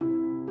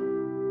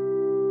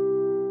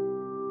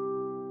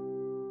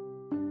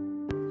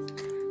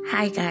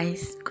Hi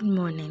guys, good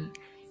morning.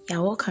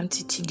 You're welcome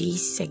to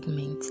today's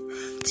segment.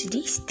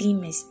 Today's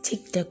theme is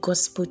take the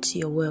gospel to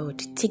your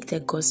world. Take the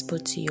gospel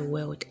to your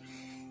world.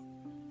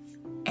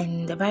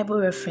 And the Bible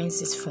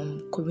reference is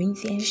from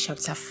Corinthians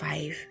chapter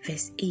 5,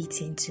 verse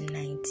 18 to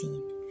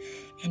 19.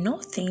 And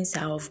all things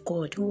are of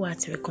God, who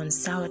hath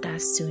reconciled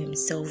us to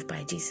himself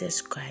by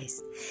Jesus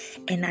Christ,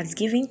 and hath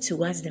given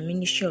to us the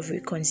ministry of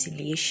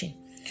reconciliation.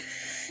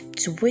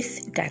 To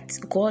wit, that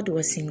God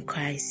was in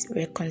Christ,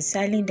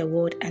 reconciling the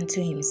world unto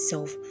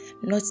himself,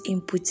 not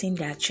imputing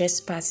their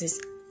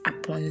trespasses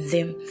upon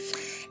them,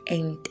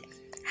 and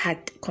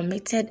had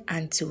committed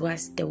unto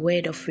us the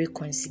word of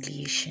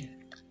reconciliation.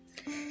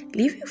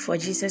 Living for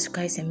Jesus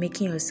Christ and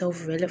making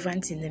yourself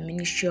relevant in the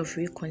ministry of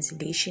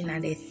reconciliation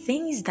are the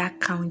things that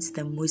count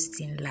the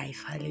most in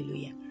life.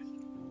 Hallelujah.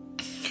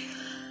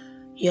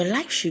 Your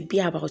life should be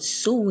about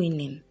soul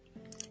winning.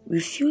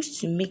 Refuse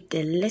to make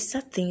the lesser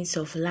things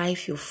of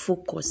life your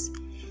focus.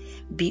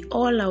 Be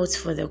all out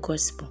for the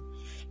gospel.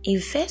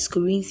 In 1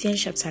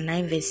 Corinthians chapter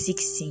 9 verse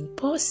 16,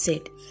 Paul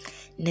said,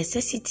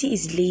 "Necessity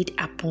is laid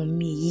upon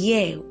me,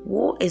 yea,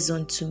 woe is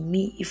unto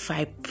me if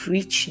I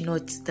preach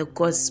not the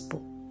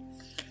gospel."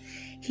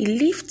 He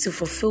lived to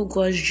fulfill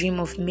God's dream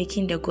of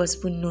making the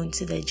gospel known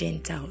to the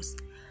Gentiles.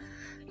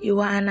 You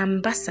are an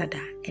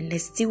ambassador and a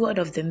steward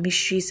of the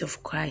mysteries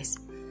of Christ.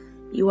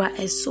 You are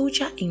a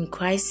soldier in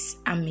Christ's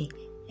army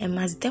and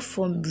must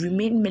therefore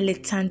remain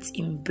militant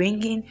in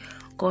bringing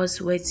God's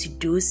word to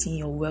those in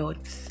your world,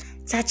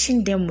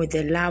 touching them with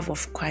the love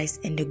of Christ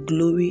and the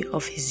glory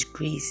of his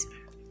grace.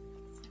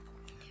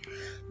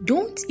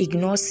 Don't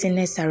ignore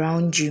sinners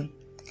around you.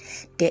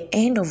 The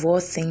end of all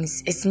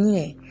things is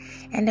near,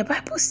 and the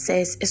Bible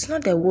says it's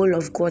not the will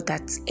of God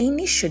that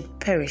any should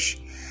perish.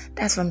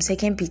 That's from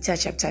 2 Peter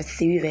chapter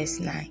 3 verse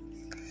 9.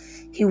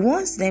 He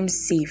wants them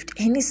saved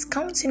and is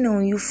counting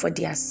on you for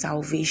their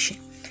salvation.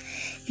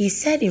 He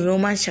said in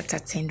Romans chapter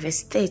 10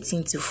 verse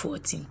 13 to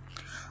 14,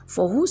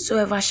 "For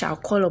whosoever shall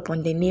call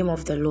upon the name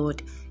of the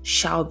Lord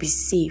shall be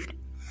saved.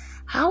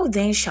 How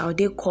then shall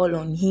they call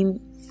on him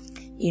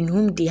in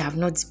whom they have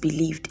not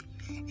believed?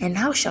 And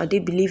how shall they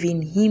believe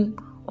in him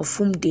of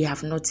whom they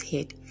have not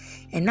heard?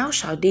 And how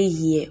shall they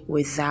hear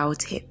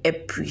without a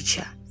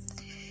preacher?"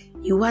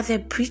 You are the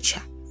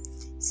preacher,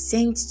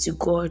 sent to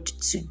God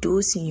to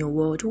those in your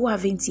world who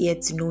haven't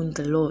yet known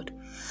the Lord.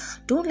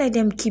 Don't let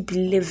them keep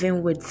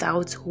living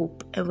without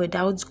hope and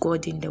without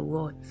God in the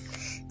world.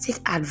 Take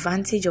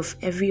advantage of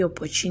every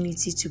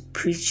opportunity to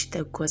preach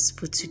the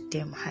gospel to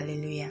them.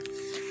 Hallelujah.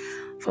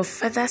 For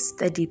further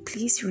study,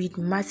 please read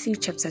Matthew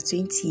chapter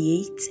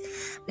 28,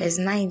 verse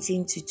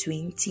 19 to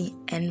 20,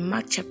 and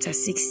Mark chapter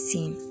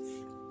 16,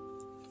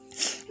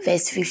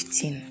 verse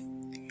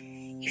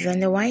 15. If you're on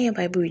the 1 Year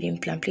Bible reading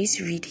plan, please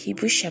read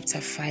Hebrews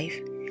chapter 5,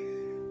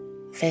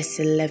 verse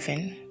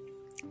 11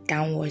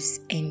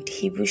 downwards, and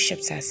Hebrews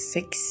chapter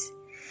 6,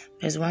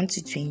 verse 1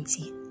 to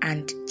 20,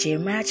 and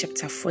Jeremiah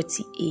chapter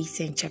 48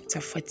 and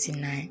chapter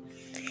 49.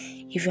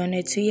 If you're on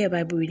a 2 Year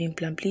Bible reading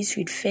plan, please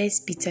read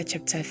 1 Peter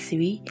chapter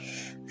 3,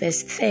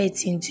 verse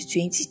 13 to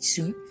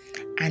 22,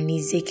 and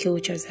Ezekiel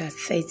chapter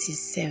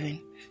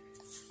 37.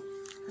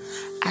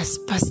 As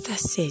Pastor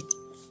said,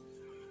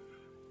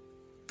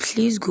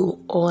 please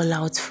go all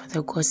out for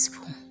the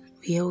gospel.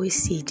 We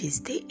always say this,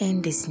 the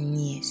end is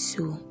near,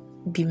 so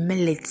be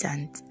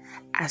militant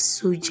as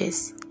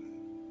soldiers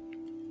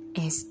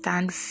and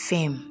stand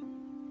firm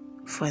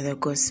for the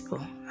gospel.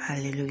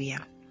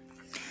 Hallelujah.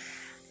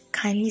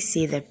 Kindly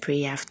say the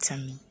prayer after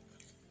me.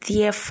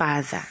 Dear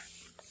Father,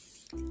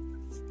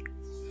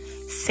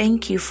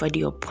 thank you for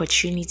the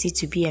opportunity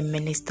to be a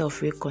minister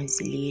of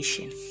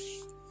reconciliation.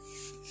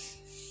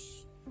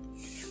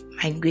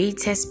 My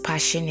greatest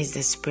passion is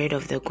the spread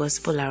of the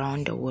gospel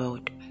around the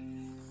world.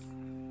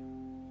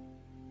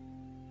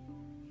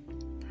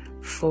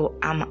 For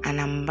I'm an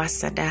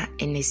ambassador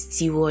and a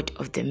steward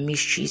of the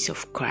mysteries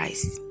of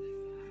Christ.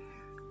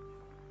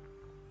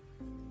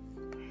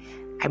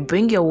 I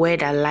bring your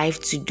word alive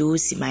to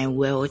those in my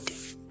world,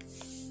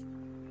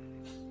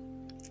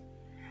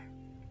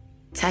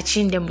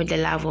 touching them with the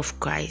love of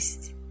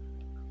Christ.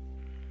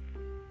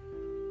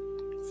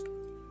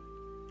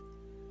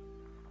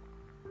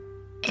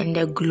 And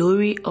the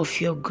glory of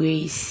your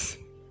grace.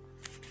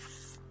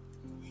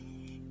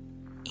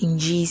 In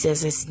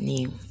Jesus'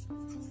 name,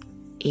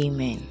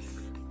 amen.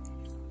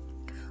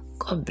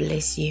 God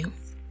bless you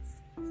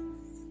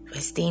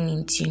for staying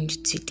in tune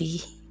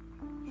today.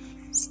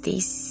 Stay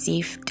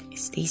safe.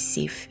 Stay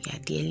safe. You are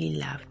dearly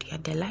loved. You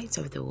are the light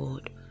of the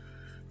world.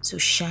 So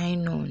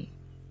shine on.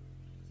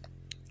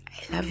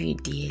 I love you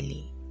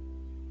dearly.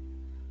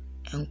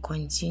 And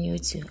continue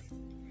to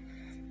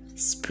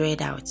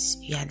spread out.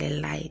 You are the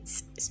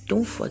light.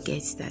 Don't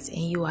forget that.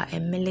 And you are a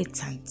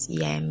militant.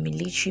 You are a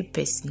military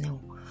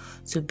personnel.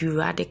 So be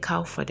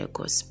radical for the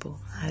gospel.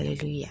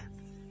 Hallelujah.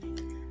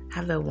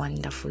 Have a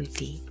wonderful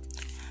day.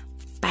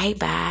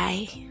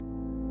 Bye-bye.